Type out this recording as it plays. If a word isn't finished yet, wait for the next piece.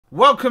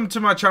Welcome to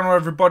my channel,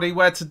 everybody,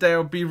 where today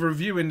I'll be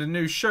reviewing the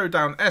new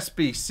Showdown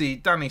SBC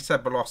Dani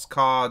Ceballos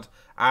card,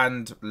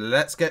 and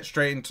let's get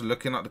straight into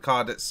looking at the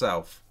card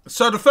itself.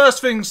 So the first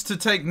things to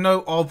take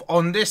note of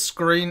on this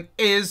screen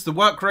is the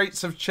work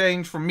rates have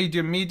changed from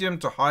medium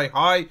to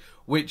high,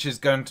 which is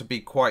going to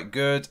be quite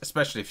good,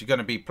 especially if you're going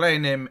to be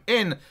playing him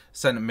in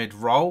centre mid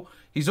role.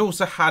 He's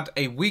also had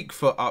a weak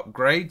foot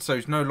upgrade, so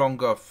he's no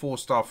longer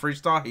 4-star,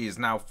 3-star. He is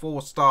now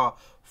 4-star,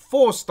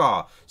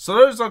 4-star. So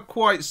those are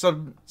quite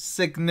some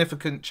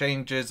significant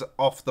changes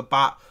off the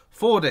bat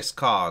for this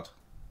card.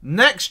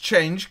 Next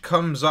change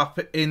comes up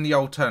in the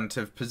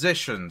alternative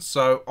position.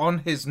 So on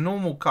his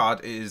normal card,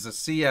 it is a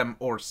CM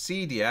or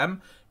CDM.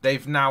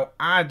 They've now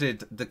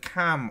added the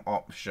cam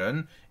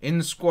option in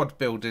the squad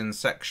building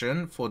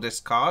section for this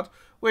card,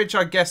 which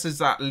I guess is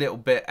that little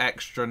bit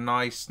extra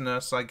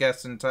niceness, I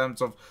guess, in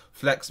terms of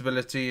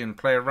flexibility and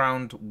play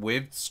around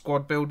with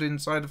squad building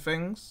side of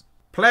things.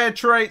 Player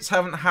traits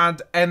haven't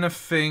had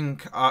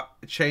anything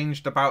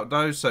changed about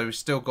those, so we've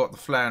still got the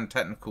flair and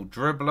technical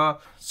dribbler.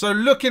 So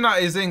looking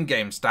at his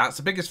in-game stats,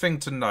 the biggest thing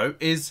to note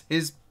is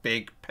his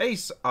big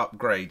pace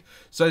upgrade.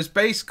 So his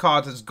base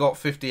card has got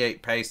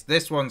 58 pace,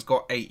 this one's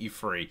got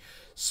 83.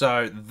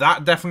 So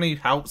that definitely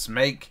helps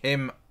make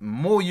him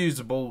more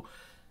usable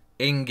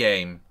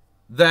in-game.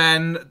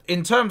 Then,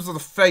 in terms of the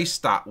face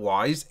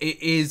stat-wise,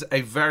 it is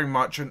a very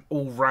much an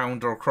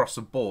all-rounder across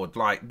the board.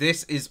 Like,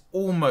 this is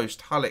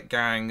almost Hullet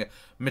Gang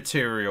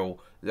material.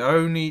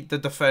 Only the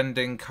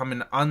defending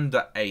coming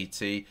under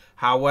 80.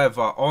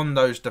 However, on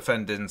those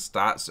defending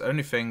stats, the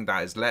only thing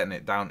that is letting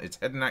it down is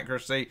heading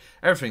accuracy.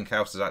 Everything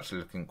else is actually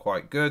looking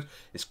quite good.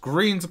 It's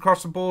greens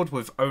across the board,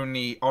 with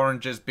only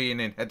oranges being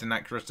in heading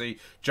accuracy,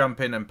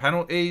 jumping and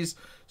penalties.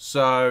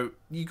 So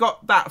you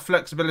got that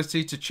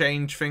flexibility to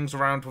change things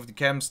around with the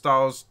chem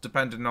styles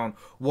depending on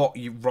what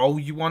role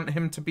you want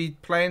him to be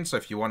playing. So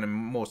if you want him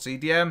more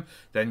CDM,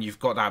 then you've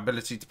got that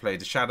ability to play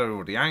the shadow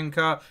or the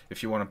anchor.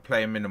 If you want to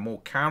play him in a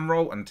more cam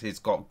role and he's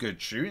got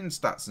good shooting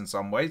stats in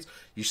some ways,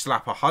 you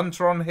slap a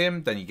hunter on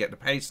him, then you get the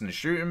pace and the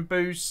shooting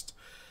boost.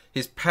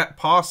 His pet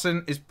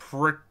passing is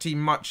pretty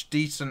much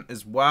decent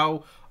as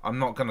well. I'm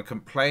not going to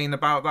complain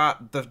about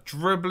that. The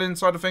dribbling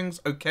side of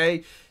things,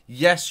 okay.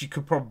 Yes, you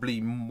could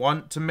probably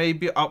want to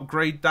maybe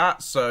upgrade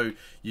that. So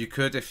you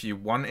could, if you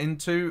wanted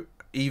to,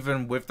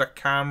 even with the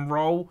cam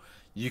roll,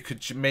 you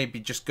could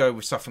maybe just go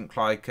with something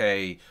like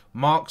a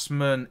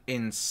marksman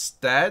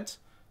instead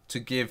to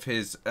give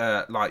his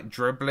like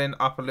dribbling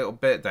up a little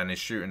bit, then his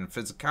shooting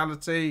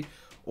physicality.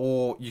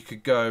 Or you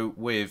could go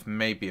with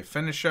maybe a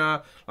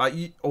finisher,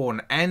 like, or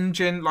an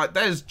engine. Like,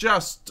 there's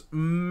just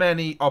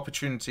many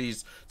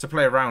opportunities to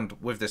play around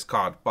with this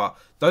card. But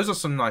those are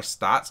some nice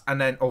stats.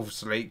 And then,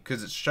 obviously,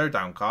 because it's a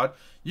Showdown card,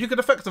 you could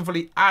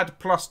effectively add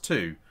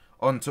 +2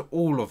 onto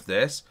all of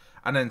this.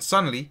 And then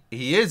suddenly,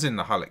 he is in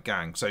the Hullet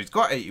Gang. So he's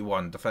got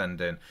 81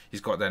 defending.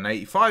 He's got then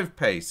 85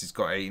 pace. He's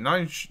got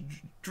 89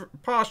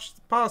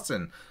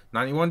 passing,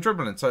 91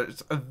 dribbling. So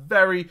it's a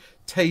very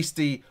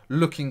tasty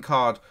looking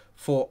card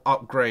for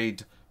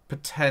upgrade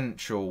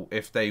potential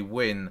if they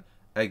win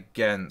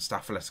against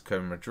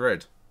Atletico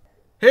Madrid.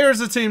 Here is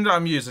the team that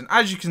I'm using.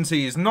 As you can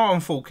see, he's not on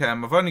full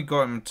chem. I've only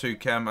got him 2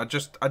 chem. I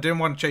didn't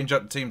want to change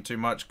up the team too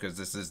much because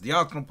this is the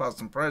Arsenal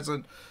past and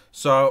present.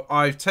 So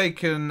I've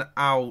taken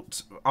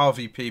out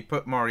RVP,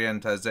 put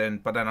Morientes in,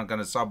 but then I'm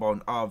going to sub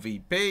on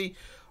RVP.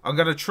 I'm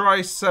going to try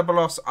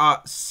Ceballos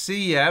at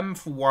CM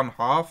for one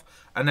half,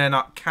 and then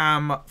at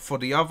cam for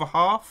the other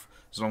half,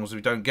 as long as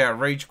we don't get a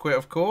rage quit,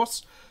 of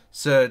course.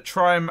 So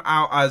try him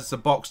out as a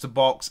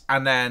box-to-box,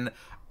 and then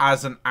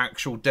as an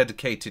actual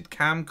dedicated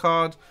cam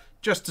card,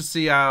 just to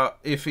see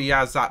if he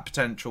has that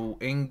potential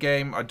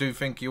in-game. I do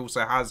think he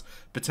also has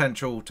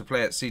potential to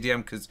play at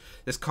CDM, because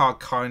this card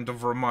kind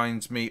of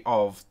reminds me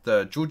of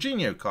the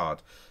Jorginho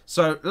card.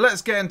 So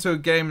let's get into a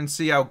game and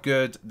see how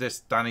good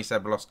this Dani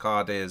Ceballos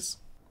card is.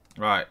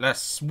 Right,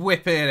 let's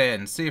whip it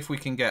in. See if we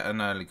can get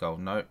an early goal.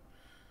 No,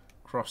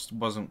 cross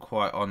wasn't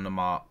quite on the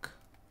mark.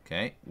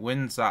 Okay,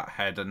 wins that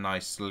header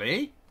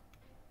nicely.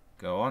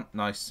 Go on,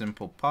 nice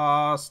simple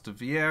pass to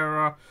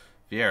Vieira.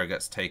 Vieira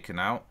gets taken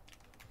out.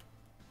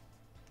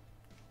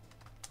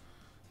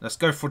 Let's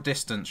go for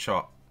distance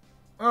shot.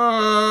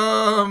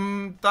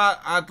 That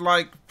had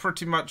like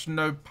pretty much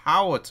no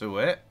power to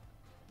it.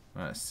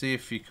 Let's see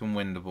if you can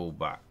win the ball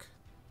back.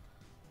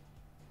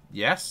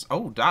 Yes.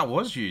 Oh, that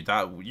was you.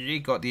 You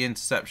got the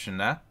interception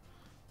there.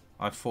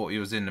 I thought he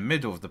was in the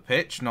middle of the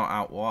pitch, not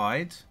out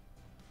wide.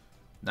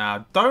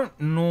 Now, don't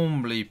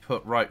normally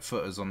put right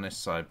footers on this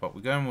side, but we're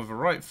going with a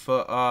right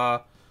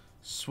footer.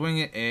 Swing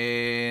it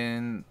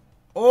in.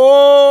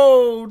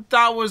 Oh,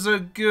 that was a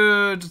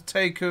good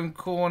taken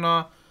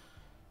corner.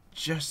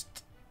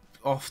 Just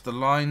off the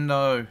line,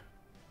 though.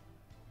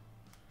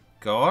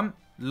 Go on.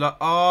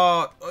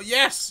 Oh,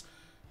 yes.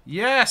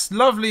 Yes,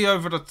 lovely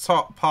over the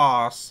top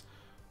pass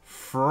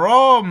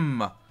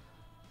from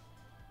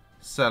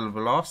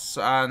Ceballos,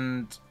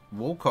 and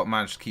Walcott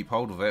managed to keep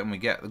hold of it, and we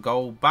get the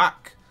goal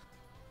back.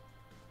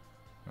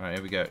 Right,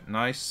 here we go.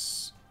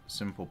 Nice,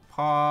 simple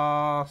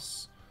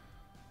pass.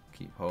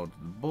 Keep hold of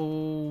the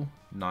ball.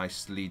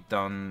 Nicely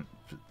done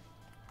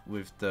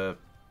with the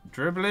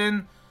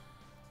dribbling.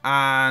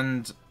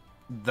 And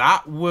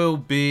that will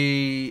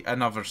be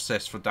another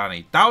assist for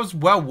Dani. That was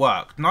well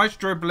worked. Nice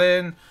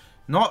dribbling.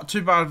 Not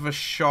too bad of a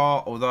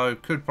shot, although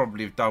could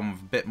probably have done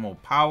with a bit more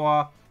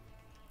power.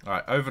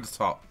 Alright, over the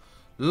top.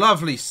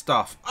 Lovely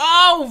stuff.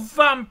 Oh,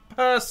 Van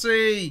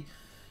Persie!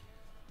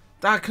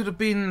 That could have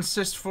been an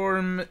assist for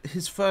him.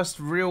 His first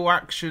real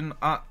action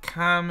at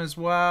cam as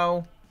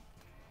well.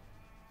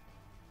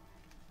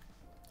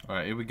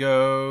 Alright, here we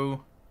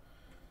go.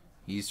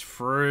 He's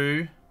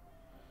through.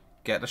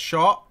 Get the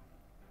shot.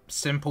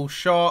 Simple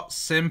shot.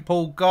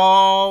 Simple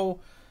goal.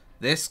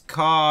 This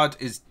card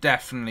is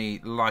definitely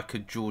like a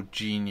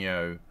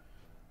Jorginho.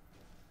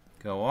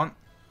 Go on.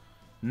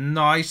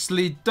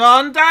 Nicely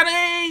done,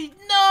 Dani!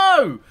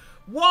 No!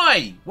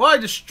 Why? Why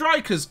do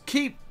strikers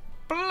keep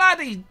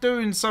bloody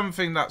doing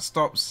something that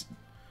stops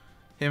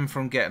him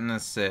from getting an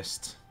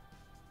assist?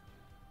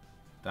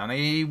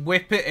 Dani,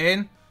 whip it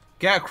in.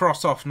 Get a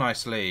cross off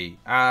nicely.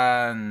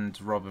 And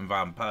Robin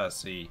Van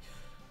Persie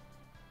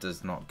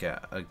does not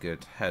get a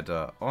good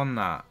header on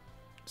that.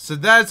 So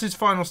there's his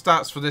final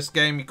stats for this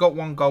game. He got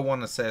 1 goal,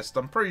 1 assist.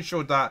 I'm pretty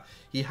sure that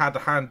he had a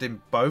hand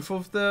in both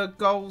of the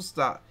goals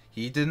that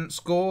he didn't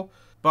score.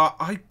 But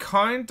I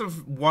kind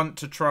of want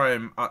to try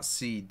him at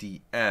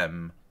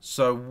CDM.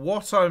 So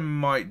what I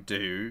might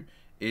do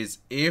is,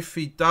 if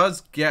he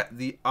does get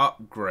the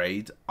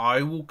upgrade,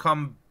 I will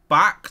come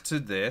back to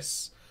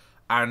this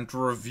and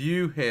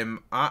review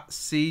him at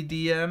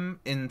CDM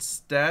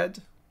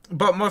instead.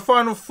 But my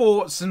final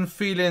thoughts and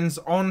feelings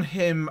on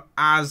him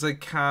as a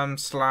cam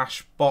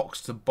 /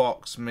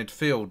 box-to-box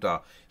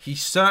midfielder. He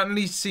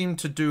certainly seemed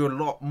to do a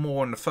lot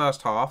more in the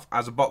first half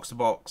as a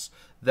box-to-box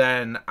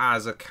than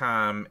as a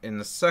cam in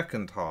the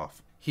second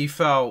half. He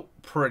felt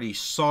pretty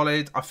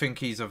solid. I think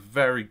he's a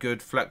very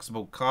good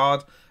flexible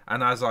card.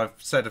 And as I've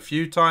said a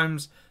few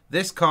times,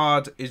 this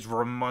card is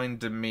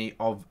reminding me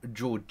of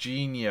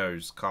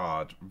Jorginho's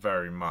card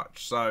very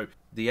much. So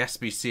the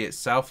SBC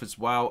itself as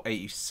well,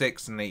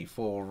 86 and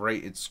 84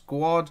 rated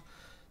squad.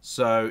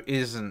 So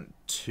isn't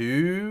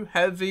too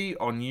heavy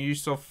on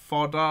use of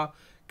fodder.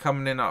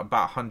 Coming in at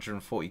about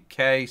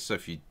 140k. So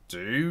if you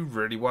do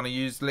really want to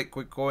use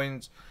liquid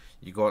coins,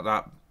 you got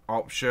that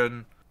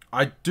option.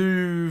 I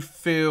do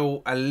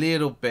feel a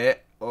little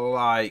bit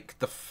like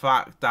the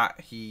fact that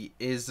he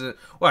is...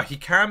 well, he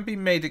can be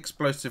made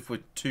explosive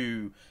with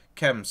 2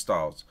 chem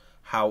styles.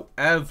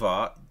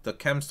 However, the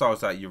chem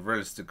styles that you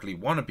realistically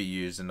want to be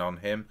using on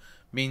him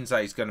means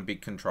that he's going to be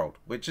controlled,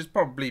 which is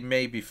probably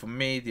maybe for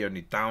me the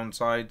only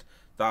downside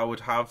that I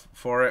would have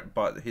for it.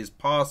 But his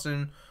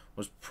passing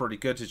was pretty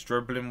good. His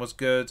dribbling was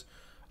good.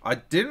 I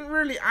didn't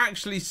really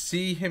actually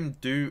see him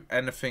do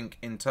anything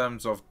in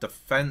terms of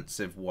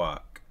defensive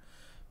work.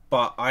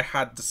 But I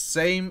had the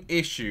same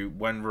issue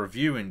when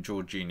reviewing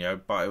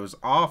Jorginho, but it was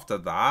after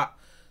that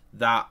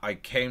I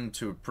came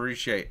to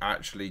appreciate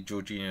actually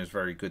Jorginho is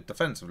very good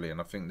defensively. And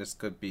I think this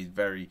could be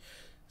very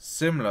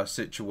similar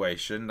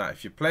situation, that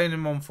if you're playing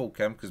him on full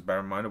chem, because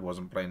bear in mind I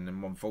wasn't playing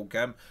him on full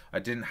chem, I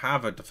didn't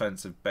have a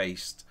defensive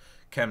based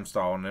chem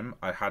style on him,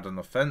 I had an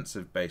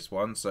offensive based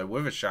one. So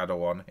with a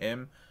shadow on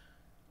him,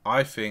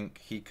 I think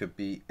he could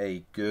be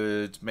a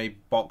good maybe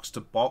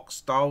box-to-box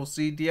style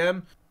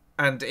CDM.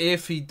 And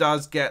if he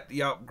does get the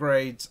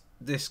upgrades,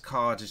 this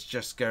card is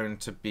just going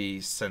to be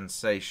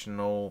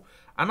sensational.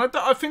 And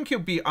I think he'll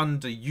be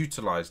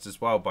underutilized as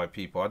well by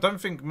people. I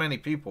don't think many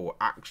people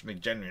actually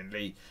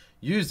genuinely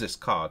use this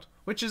card,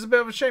 which is a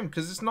bit of a shame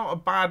because it's not a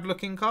bad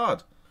looking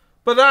card.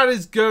 But that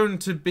is going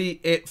to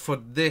be it for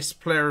this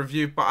player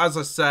review. But as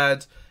I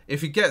said,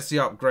 if he gets the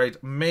upgrade,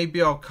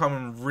 maybe I'll come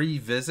and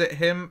revisit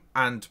him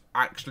and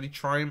actually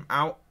try him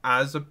out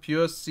as a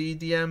pure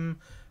CDM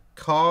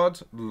card,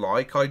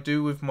 like I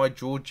do with my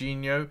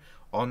Jorginho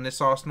on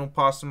this Arsenal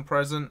past and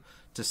present,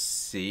 to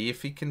see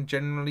if he can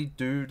generally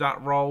do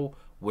that role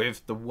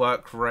with the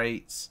work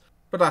rates.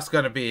 But that's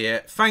going to be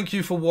it. Thank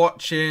you for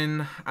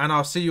watching, and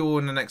I'll see you all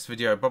in the next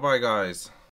video. Bye bye, guys.